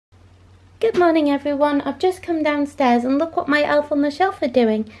Good morning everyone, I've just come downstairs and look what my elf on the shelf are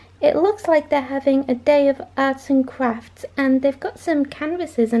doing. It looks like they're having a day of arts and crafts and they've got some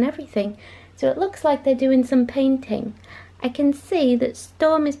canvases and everything, so it looks like they're doing some painting. I can see that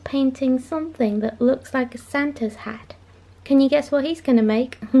Storm is painting something that looks like a Santa's hat. Can you guess what he's going to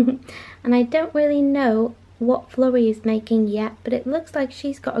make? And I don't really know what Flurry is making yet, but it looks like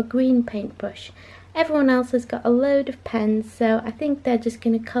she's got a green paintbrush. Everyone else has got a load of pens, so I think they're just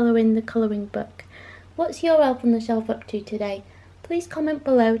going to colour in the colouring book. What's your elf on the shelf up to today? Please comment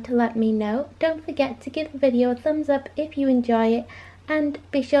below to let me know. Don't forget to give the video a thumbs up if you enjoy it, and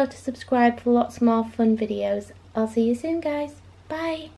be sure to subscribe for lots more fun videos. I'll see you soon guys. Bye!